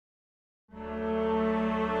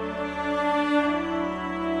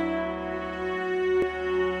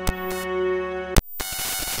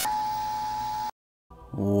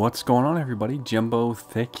What's going on, everybody? Jimbo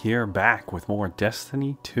Thick here, back with more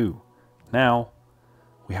Destiny 2. Now,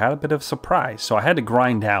 we had a bit of a surprise, so I had to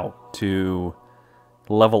grind out to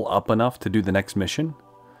level up enough to do the next mission.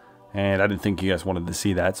 And I didn't think you guys wanted to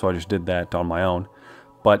see that, so I just did that on my own.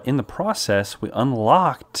 But in the process, we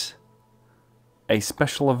unlocked a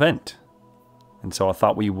special event. And so I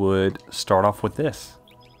thought we would start off with this.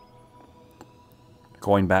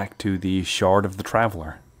 Going back to the Shard of the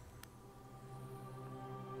Traveler.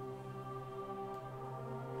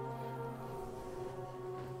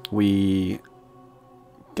 We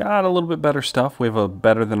got a little bit better stuff. We have a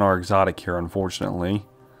better than our exotic here, unfortunately.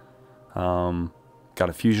 Got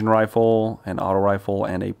a fusion rifle, an auto rifle,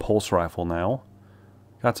 and a pulse rifle now.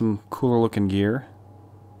 Got some cooler looking gear.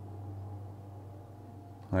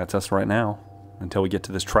 That's us right now, until we get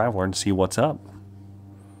to this Traveler and see what's up.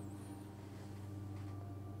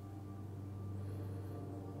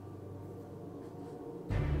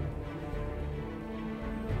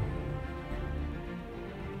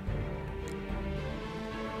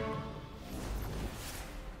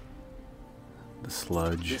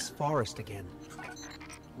 Sludge. This forest again.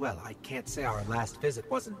 Well, I can't say our last visit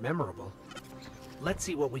wasn't memorable. Let's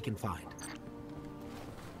see what we can find.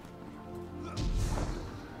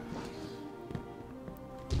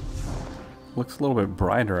 Looks a little bit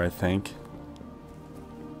brighter, I think.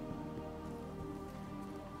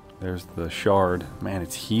 There's the shard. Man,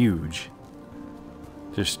 it's huge.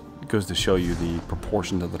 Just goes to show you the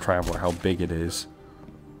proportions of the Traveler, how big it is.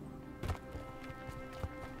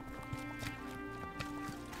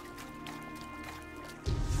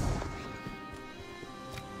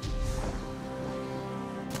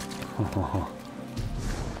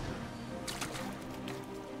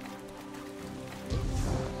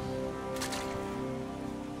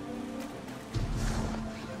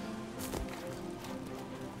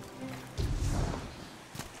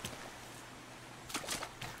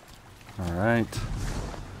 All right,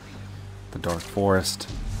 the dark forest.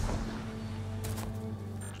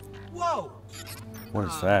 Whoa! What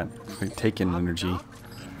is that? Like taking energy.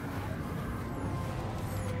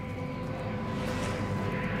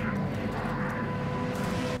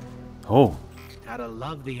 Oh. Gotta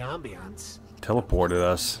love the ambiance. Teleported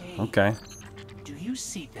us. Hey, okay. Do you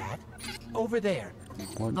see that? Over there.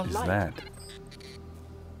 What the is light. that?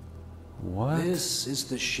 What? This is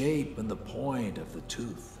the shape and the point of the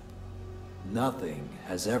tooth. Nothing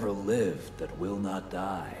has ever lived that will not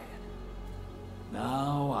die.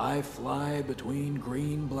 Now I fly between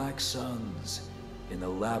green-black suns in the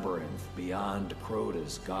labyrinth beyond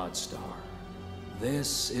Crota's Godstar.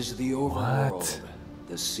 This is the overworld. What?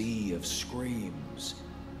 The Sea of Screams,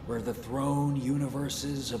 where the throne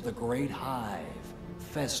universes of the Great Hive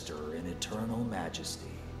fester in eternal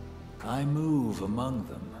majesty. I move among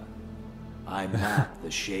them. I map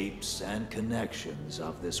the shapes and connections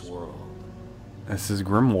of this world. This is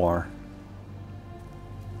Grimoire.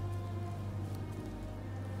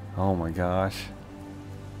 Oh my gosh.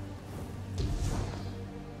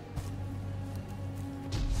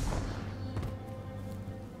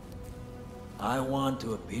 I want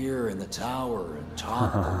to appear in the tower and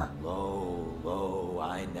taunt them. Lo, lo,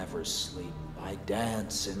 I never sleep. I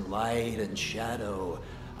dance in light and shadow.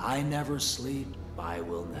 I never sleep. I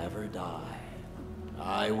will never die.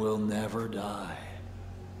 I will never die.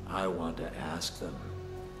 I want to ask them,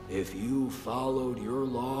 if you followed your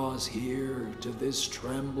laws here to this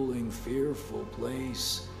trembling, fearful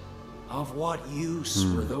place, of what use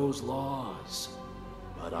were those laws?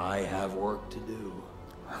 But I have work to do.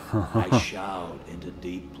 I shout into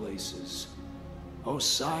deep places.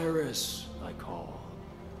 Osiris, I call.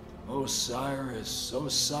 Osiris,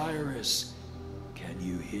 Osiris, can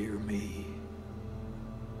you hear me?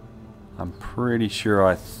 I'm pretty sure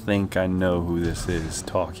I think I know who this is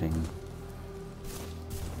talking.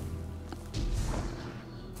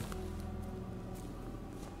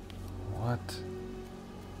 What?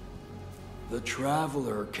 The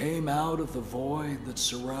Traveler came out of the void that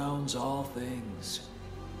surrounds all things.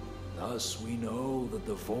 Thus we know that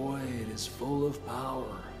the void is full of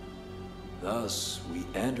power. Thus we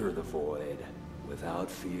enter the void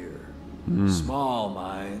without fear. Small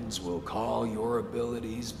minds will call your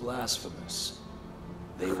abilities blasphemous.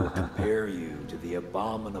 They will compare you to the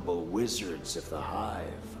abominable wizards of the Hive.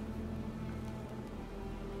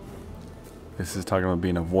 This is talking about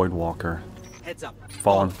being a Void Walker. Heads up.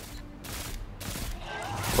 Fallen.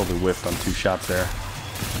 Totally whiffed on 2 shots there.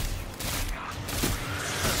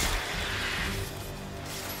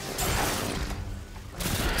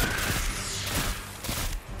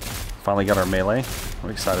 Finally got our melee. I'm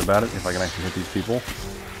excited about it, if I can actually hit these people.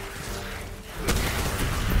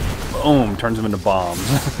 boom, turns them into bombs.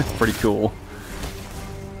 Pretty cool.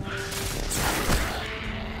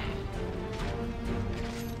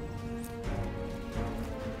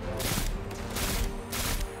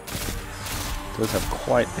 Does have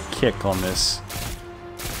quite a kick on this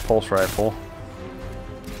pulse rifle.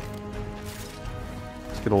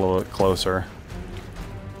 Let's get a little bit closer.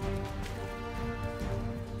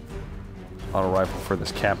 Auto rifle for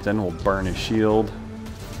this captain will burn his shield.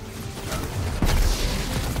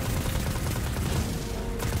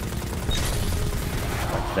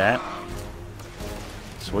 Like that.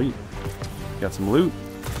 Sweet. Got some loot.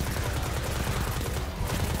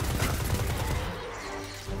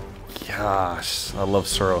 Gosh, I love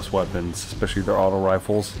Suros weapons, especially their auto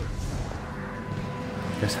rifles.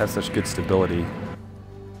 They just have such good stability.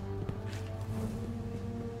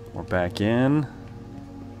 We're back in.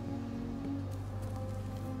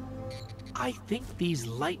 I think these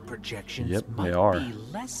light projections They might are. be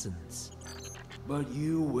lessons. But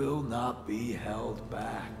you will not be held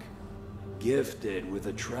back. Gifted with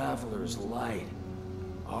a traveler's light,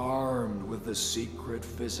 armed with the secret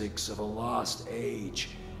physics of a lost age,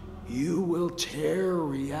 you will tear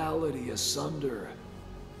reality asunder.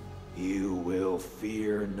 You will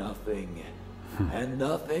fear nothing, and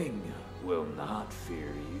nothing will not fear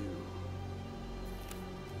you.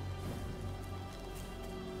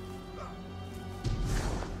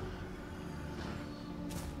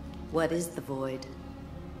 What is the void?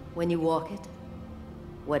 When you walk it,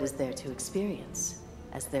 what is there to experience,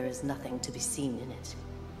 as there is nothing to be seen in it?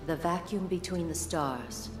 The vacuum between the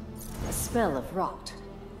stars, a smell of rot,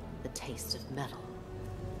 the taste of metal,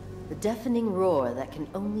 the deafening roar that can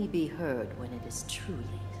only be heard when it is truly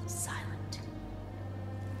silent.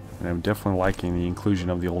 And I'm definitely liking the inclusion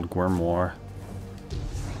of the old Grimoire.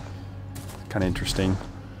 Kind of interesting.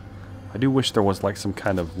 I do wish there was like some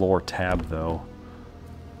kind of lore tab though.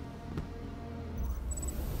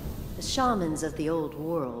 The shamans of the old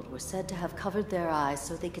world were said to have covered their eyes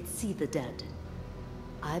so they could see the dead.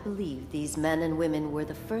 I believe these men and women were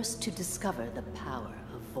the first to discover the power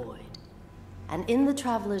of void. And in the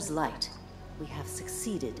Traveler's Light, we have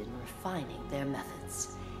succeeded in refining their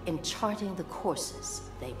methods, in charting the courses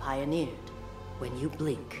they pioneered. When you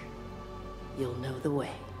blink, you'll know the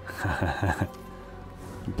way.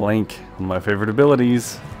 Blink, one of my favorite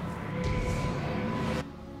abilities.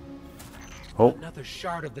 Oh, Another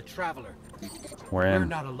shard of the Traveler. we're We're in.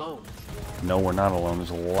 not alone. No, we're not alone.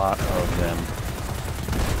 There's a lot of them.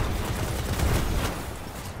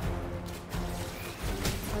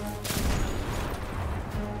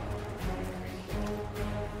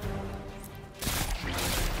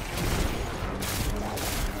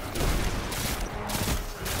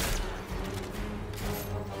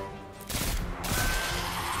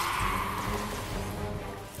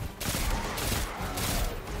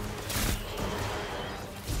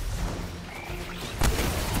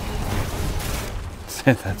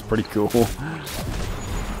 That's pretty cool.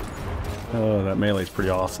 Oh, that melee's pretty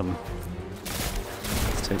awesome.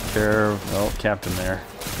 Let's take care of... Oh, Captain there.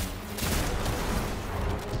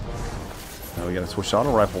 Now we gotta switch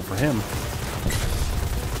auto rifle for him.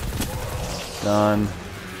 Done.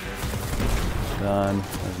 Done.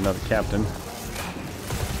 There's another Captain.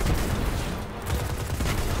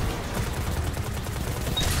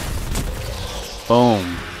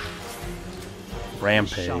 Boom. Shaman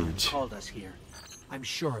Rampage. called us here. I'm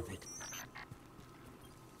sure of it.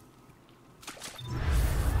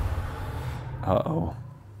 Uh-oh.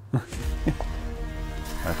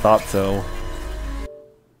 I thought so.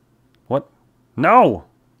 What? No!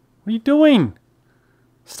 What are you doing?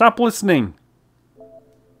 Stop listening!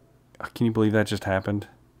 Can you believe that just happened?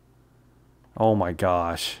 Oh my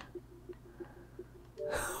gosh.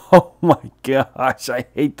 Oh my gosh, I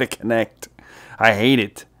hate the Connect. I hate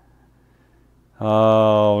it.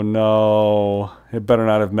 Oh no. It better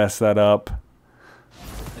not have messed that up.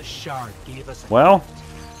 The shard gave us a Well,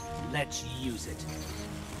 gift. Let's use it.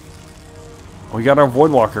 we got our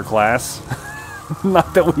Voidwalker class.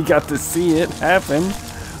 Not that we got to see it happen.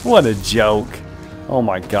 What a joke. Oh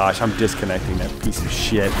my gosh, I'm disconnecting that piece of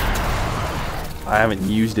shit. I haven't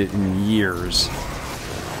used it in years.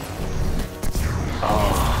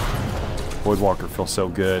 Oh, Voidwalker feels so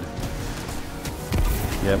good.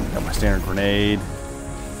 Yep, got my standard grenade.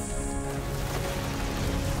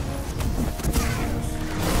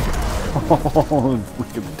 Oh, look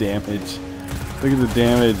at the damage. Look at the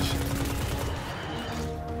damage.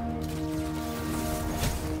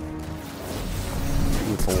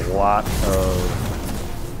 It's a lot of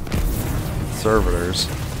servitors.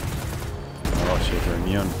 Oh shit, they're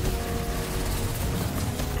immune.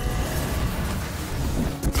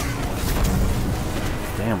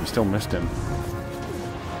 Damn, we still missed him.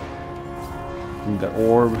 Need that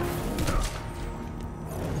orb.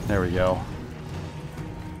 There we go.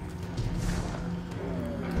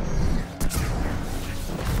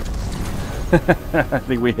 I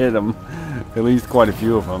think we hit him. At least quite a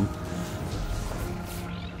few of them.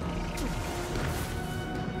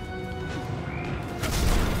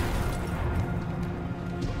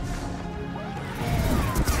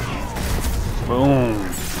 Boom.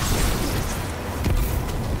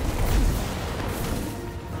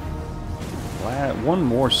 One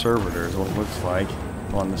more servitor is what it looks like.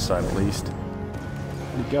 On this side at least.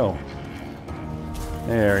 Where'd he go?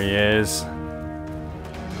 There he is.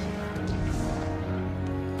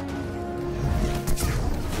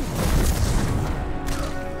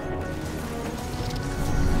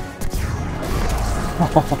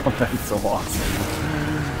 Oh, that's so awesome.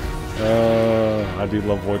 I do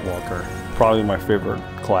love Voidwalker. Probably my favorite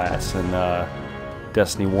class in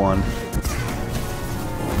Destiny 1.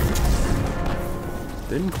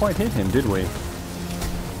 Didn't quite hit him, did we?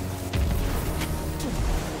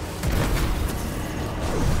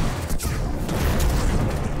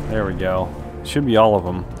 There we go. Should be all of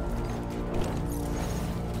them.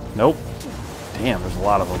 Nope. Damn, there's a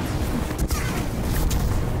lot of them.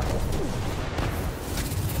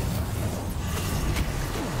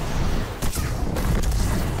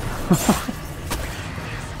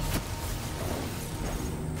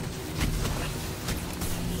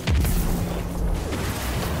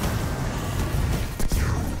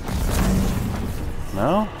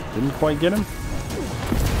 No? Didn't quite get him?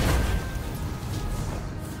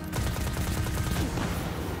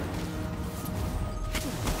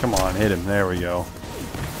 Come on, hit him. There we go.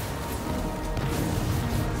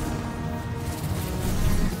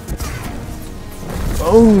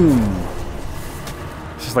 Boom!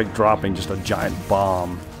 It's just like dropping just a giant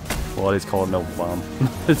bomb. Well, it is called a Nova Bomb.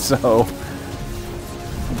 So...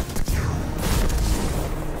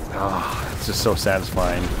 ah, it's just so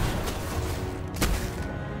satisfying.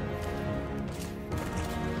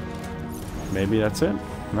 Maybe that's it?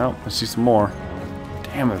 No, let's see some more.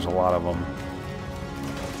 Damn, there's a lot of them.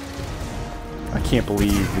 I can't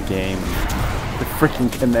believe the game, the freaking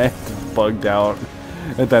Kinect bugged out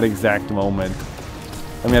at that exact moment.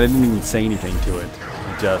 I mean, I didn't even say anything to it.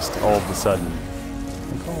 Just all of a sudden.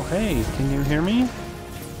 Like, oh, hey, can you hear me?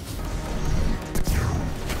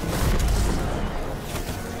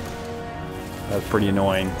 That's pretty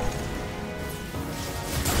annoying.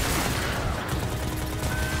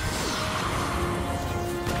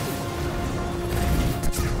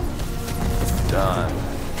 Done.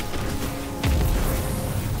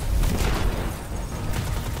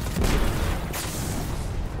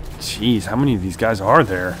 Jeez, how many of these guys are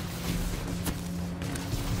there?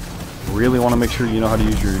 Really want to make sure you know how to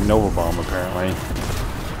use your Nova Bomb, apparently.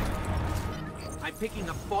 I'm picking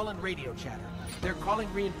up fallen radio chatter. They're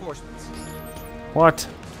calling reinforcements. What?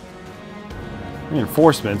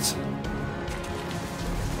 Reinforcements?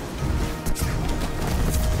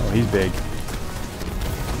 Oh, he's big.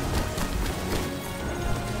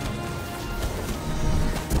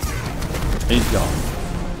 He's gone.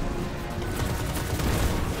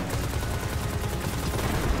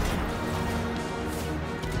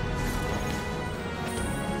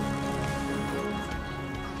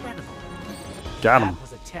 Incredible. Got him. That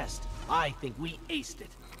was a test. I think we aced it.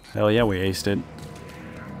 Hell yeah, we aced it.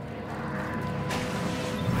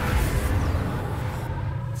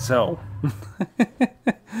 So,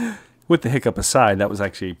 with the hiccup aside, that was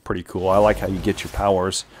actually pretty cool. I like how you get your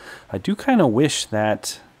powers. I do kind of wish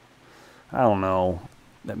that, I don't know,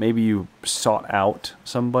 that maybe you sought out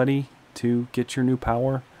somebody to get your new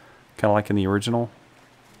power, kind of like in the original.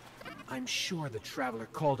 I'm sure the Traveler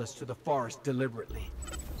called us to the forest deliberately.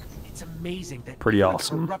 It's amazing that Pretty even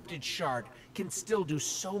awesome. a corrupted shard can still do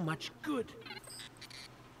so much good.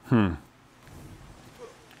 Earned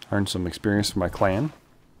some experience for my clan.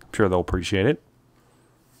 I'm sure they'll appreciate it.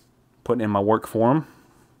 Putting in my work for them.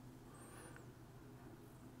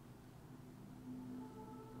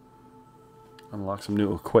 Unlock some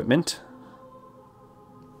new equipment.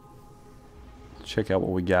 Check out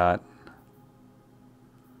what we got.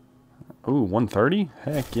 Ooh, 130?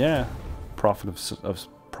 Heck yeah. Prophet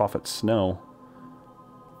Snow.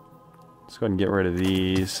 Let's go ahead and get rid of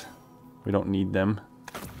these. We don't need them.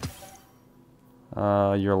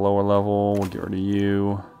 You're lower level. We'll get rid of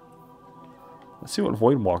you. Let's see what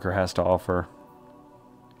Voidwalker has to offer.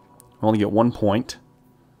 We only get 1 point.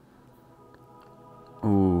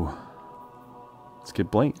 Ooh. Let's get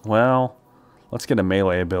Blink. Well, let's get a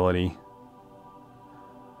melee ability.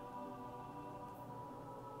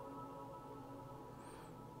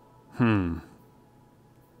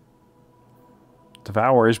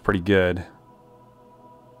 Devour is pretty good.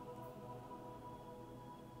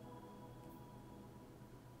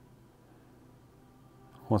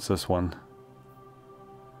 What's this one?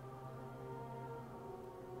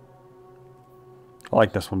 I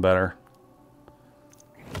like this one better.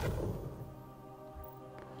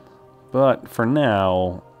 But for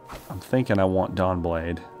now, I'm thinking I want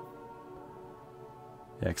Dawnblade.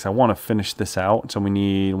 Yeah, because I want to finish this out. So we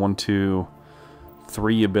need 1, 2,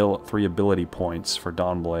 3 ability points for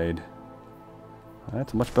Dawnblade.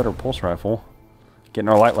 That's a much better pulse rifle. Getting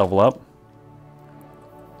our light level up.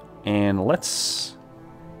 And let's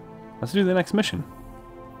do the next mission.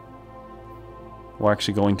 We're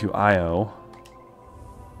actually going to IO.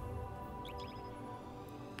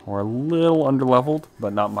 We're a little underleveled,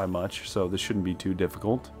 but not by much, so this shouldn't be too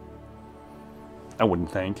difficult. I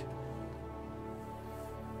wouldn't think.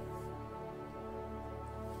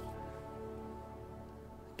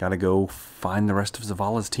 Gotta go find the rest of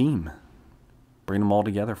Zavala's team. Bring them all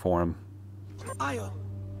together for him. Io,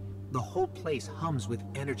 the whole place hums with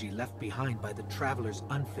energy left behind by the Traveler's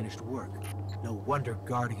unfinished work. No wonder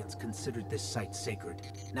Guardians considered this site sacred,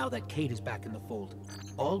 now that Kate is back in the fold.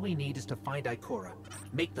 All we need is to find Ikora,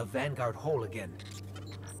 make the Vanguard whole again,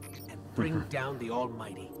 and bring down the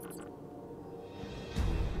Almighty.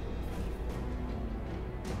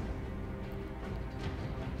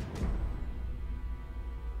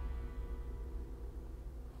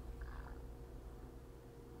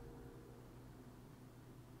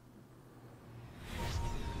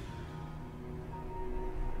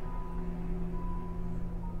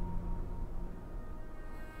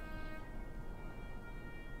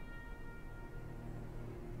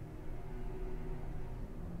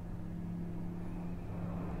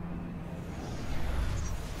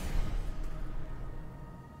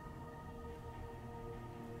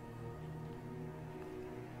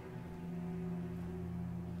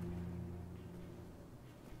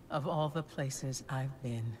 Of all the places I've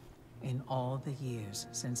been in all the years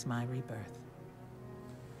since my rebirth,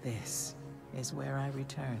 this is where I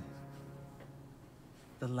return.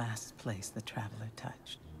 The last place the Traveler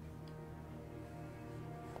touched.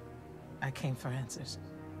 I came for answers.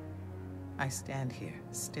 I stand here,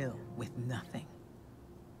 still, with nothing.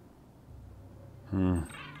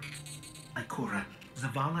 Ikora,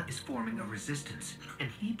 Zavala is forming a resistance, and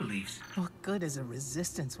he believes... What good is a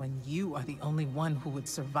resistance when you are the only one who would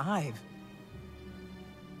survive?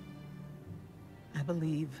 I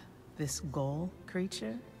believe this Ghoul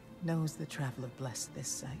creature knows the Traveler blessed this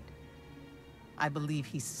site. I believe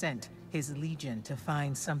he sent his legion to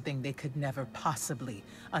find something they could never possibly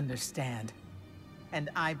understand. And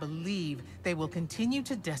I believe they will continue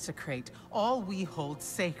to desecrate all we hold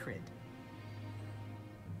sacred.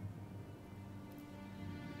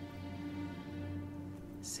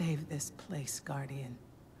 Save this place, Guardian.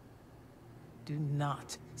 Do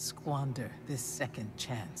not squander this second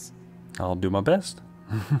chance. I'll do my best.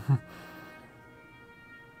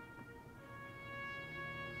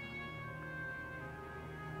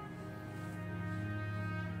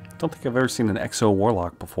 Don't think I've ever seen an Exo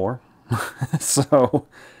Warlock before. So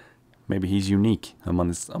maybe he's unique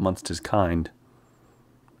amongst his kind.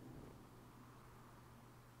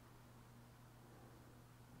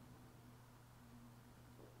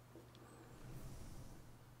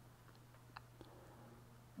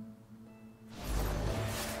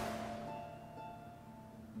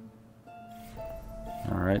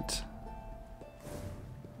 All right.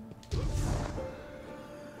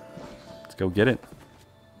 Let's go get it.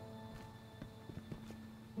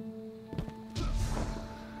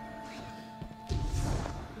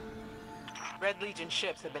 Red Legion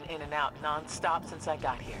ships have been in and out non-stop since I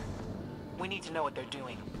got here. We need to know what they're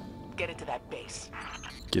doing. Get into that base.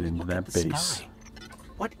 Get into that base. Sky.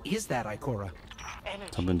 What is that, Ikora?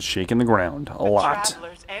 Energy. Something's shaking the ground a lot.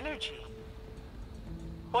 Traveler's energy.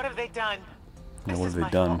 What have they done? Yeah, This what is have they my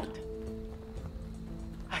done? fault.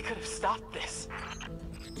 I could have stopped this.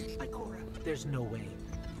 Ikora, there's no way.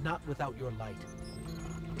 Not without your light.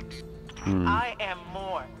 I am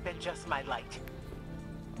more than just my light.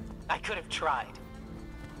 I could have tried.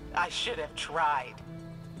 I should have tried.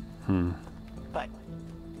 But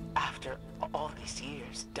after all these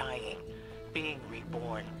years, dying, being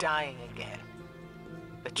reborn, dying again,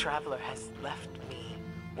 the Traveler has left me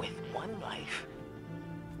with one life.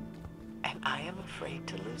 And I am afraid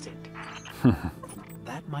to lose it.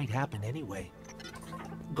 That might happen anyway.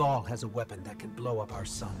 Gaul has a weapon that can blow up our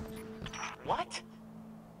sun. What?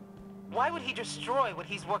 Why would he destroy what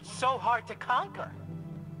he's worked so hard to conquer?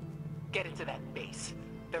 Get into that base.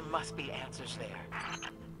 There must be answers there.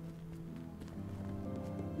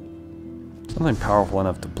 Something powerful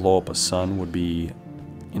enough to blow up a sun would be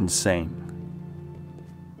insane.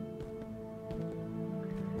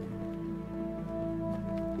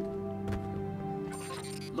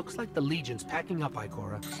 Looks like the Legion's packing up,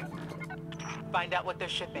 Ikora. Find out what they're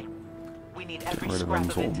shipping. We need every Rid of scrap them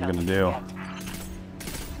of is what we're intel gonna we do. can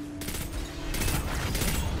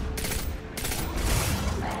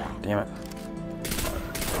get. Damn it.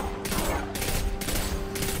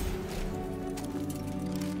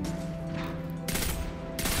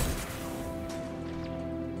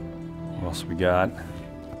 What else we got?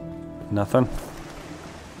 Nothing?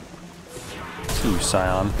 See you,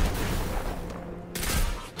 Scion.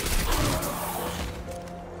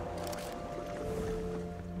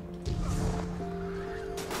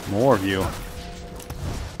 More of you.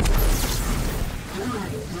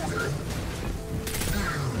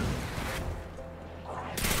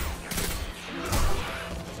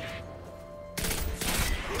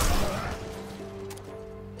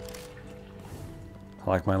 I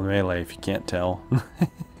like my melee if you can't tell.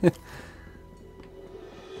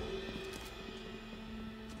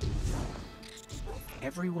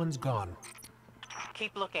 Everyone's gone.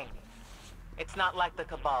 Keep looking. It's not like the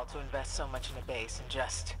Cabal to invest so much in a base and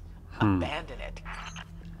just abandon it.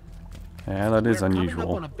 Yeah, that is We're coming up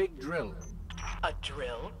unusual. on a big drill. A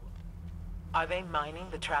drill? Are they mining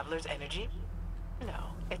the Traveler's energy? No,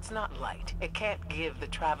 it's not light. It can't give the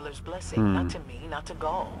Traveler's blessing. Not to me, not to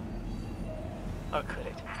Gaul. Or could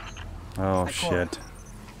it? Oh, Ikora. shit.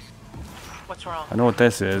 What's wrong? I know what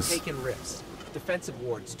this is. Taken rifts. Defensive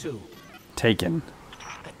wards, too. Taken.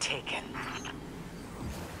 The Taken.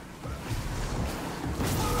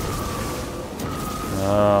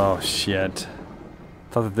 Oh, shit.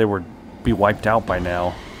 Thought that they would be wiped out by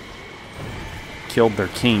now. Killed their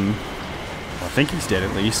king. Well, I think he's dead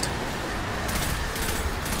at least.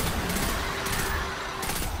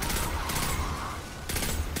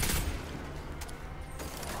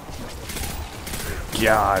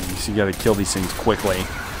 God, you gotta kill these things quickly,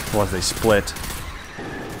 otherwise they split.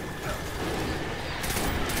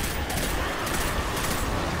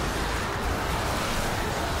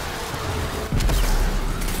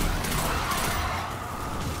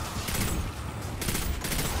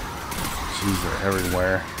 Jeez, they're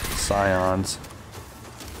everywhere. Scions.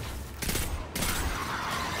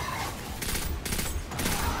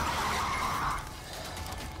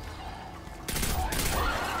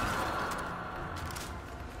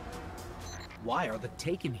 Why are the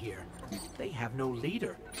Taken here? They have no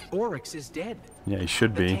leader. Oryx is dead. Yeah, he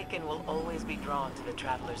should The be. Taken will always be drawn to the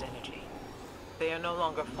Traveler's energy. They are no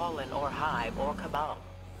longer Fallen or Hive or Cabal.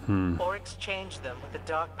 Oryx changed them with the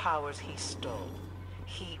dark powers he stole.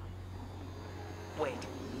 Wait.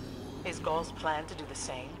 Is Gaul's plan to do the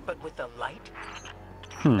same, but with the light?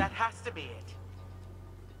 That has to be it.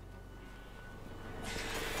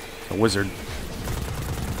 A wizard.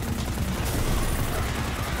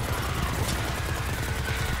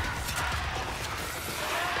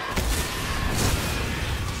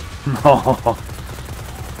 No.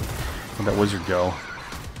 Where'd that wizard go?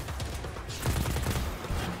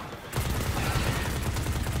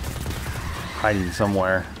 Hiding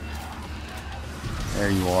somewhere.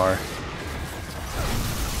 There you are.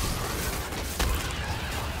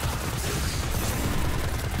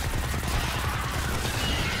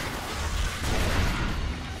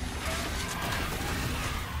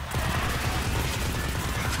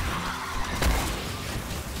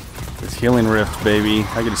 This healing rift, baby.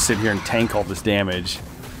 I get to sit here and tank all this damage.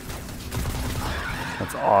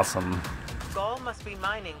 That's awesome. Gaul must be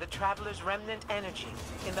mining the Traveler's remnant energy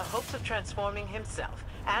in the hopes of transforming himself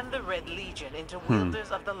and the Red Legion into wielders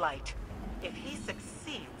of the light. If he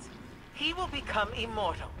succeeds, he will become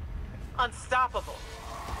immortal, unstoppable.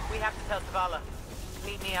 We have to tell Zavala.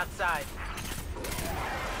 Meet me outside.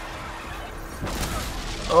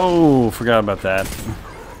 Oh, forgot about that.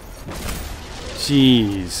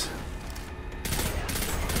 Jeez.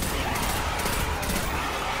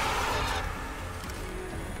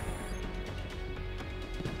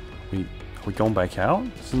 Are we going back out?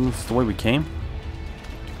 Isn't this the way we came?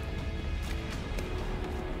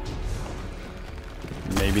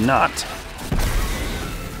 Maybe not.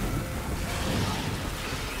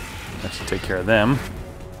 I should take care of them.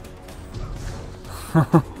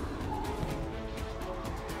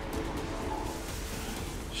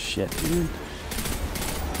 Shit, dude.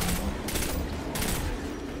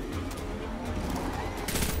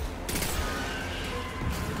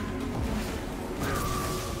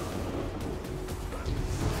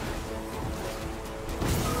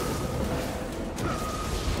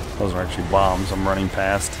 Those are actually bombs I'm running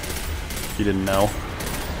past, if you didn't know.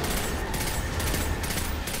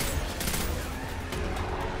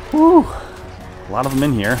 Whew. A lot of them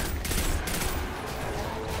in here.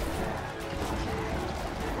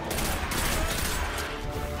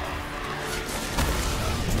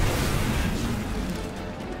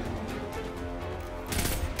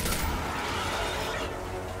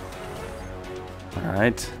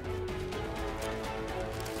 Alright.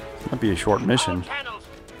 Might be a short mission. All channels,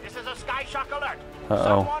 this is a sky shock alert. Uh-oh.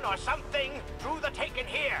 Someone or something drew the Taken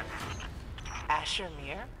here. Asher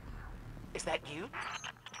Mir? Is that you?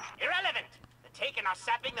 Irrelevant. The Taken are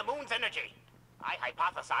sapping the moon's energy. I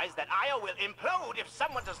hypothesize that Io will implode if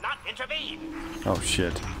someone does not intervene. Oh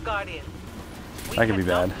shit. Guardian, we That could be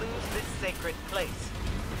cannot bad. lose this sacred place.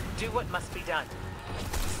 Do what must be done.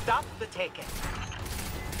 Stop the Taken.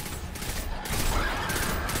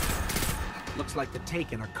 Looks like the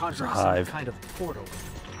Taken are conjuring hive. some kind of portal.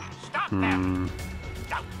 Stop them.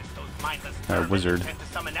 Doubtless those mindless vermin wizard. intend to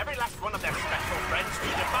summon every last one of their special friends to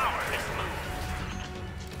devour this moon.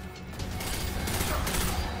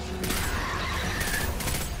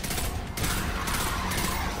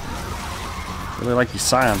 Really like these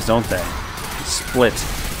scions, don't they? They split.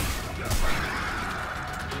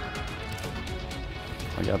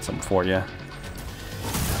 I got something for you.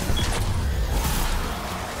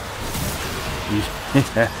 Yes.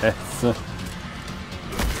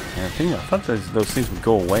 I thought those things would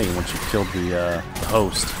go away once you killed the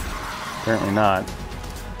host. Apparently not.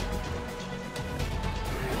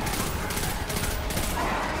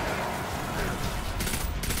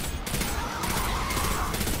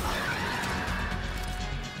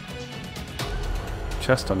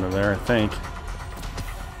 Chest under there, I think.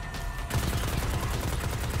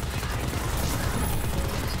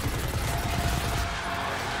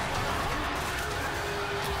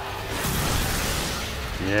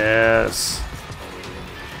 Yes.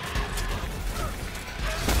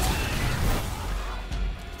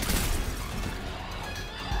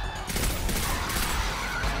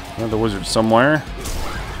 Another wizard somewhere.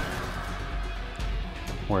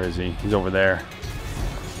 Where is he? He's over there.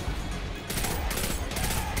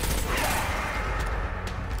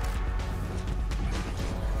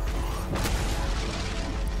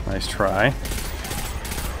 Nice try.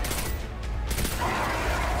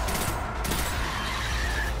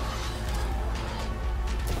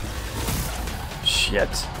 Shit.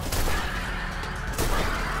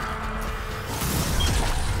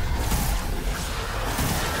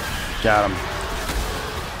 Got him.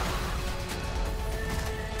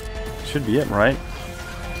 Should be it, right?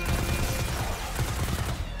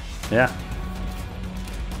 Yeah.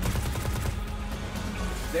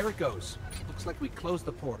 There it goes. Looks like we closed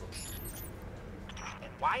the portal.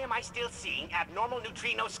 And why am I still seeing abnormal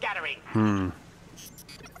neutrino scattering?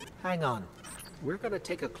 Hang on. We're gonna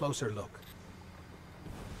take a closer look.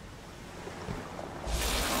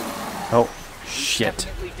 Oh, shit.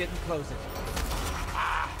 Definitely didn't close it.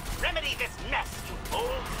 Ah, remedy this mess, you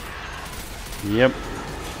fool! Yep.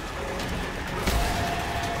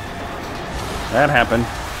 That happened.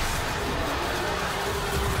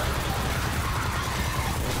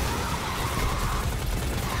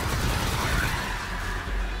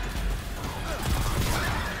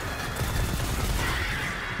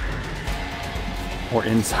 Or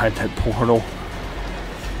inside that portal.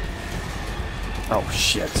 Oh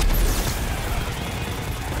shit.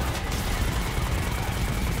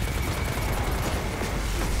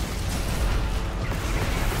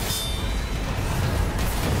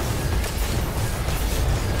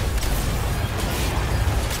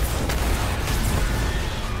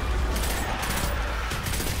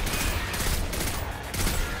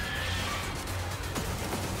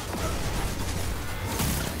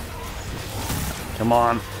 Come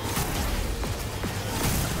on.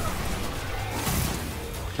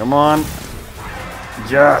 Come on.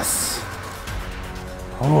 Yes.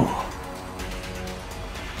 Oh.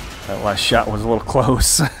 That last shot was a little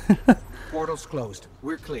close. Portal's closed.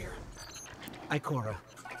 We're clear. Ikora,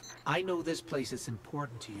 I know this place is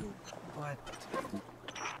important to you, but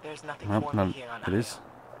There's nothing Well, for no, me here on it Io. is.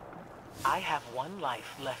 I have one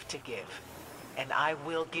life left to give, and I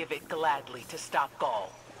will give it gladly to stop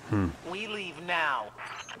Gaul. We leave now.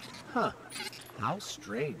 huh. How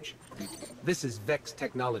strange. This is Vex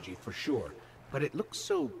technology for sure, but it looks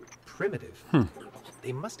so primitive.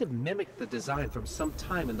 They must have mimicked the design from some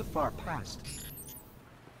time in the far past.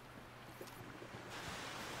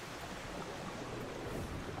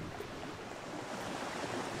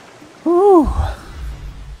 Whew.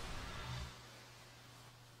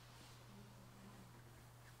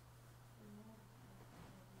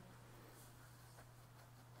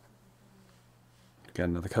 Got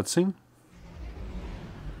another cutscene?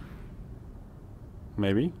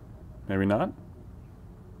 Maybe. Maybe not.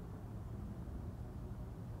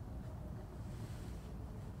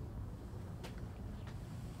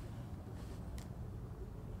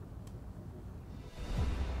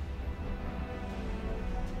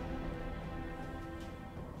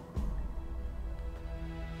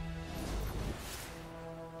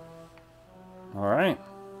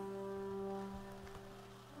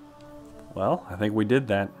 Well, I think we did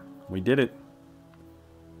that. We did it.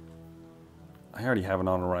 I already have an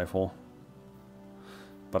auto rifle.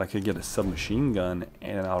 But I could get a submachine gun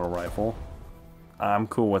and an auto rifle. I'm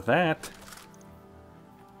cool with that.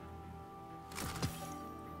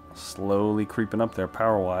 Slowly creeping up there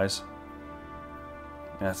power-wise.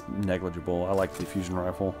 That's negligible. I like the fusion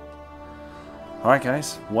rifle. Alright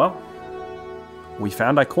guys, well, we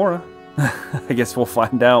found Ikora. I guess we'll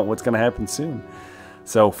find out what's going to happen soon.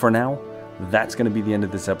 So for now, that's going to be the end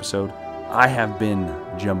of this episode. I have been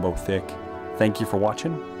Jumbo Thick. Thank you for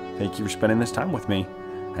watching. Thank you for spending this time with me.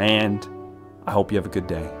 And I hope you have a good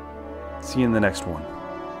day. See you in the next one.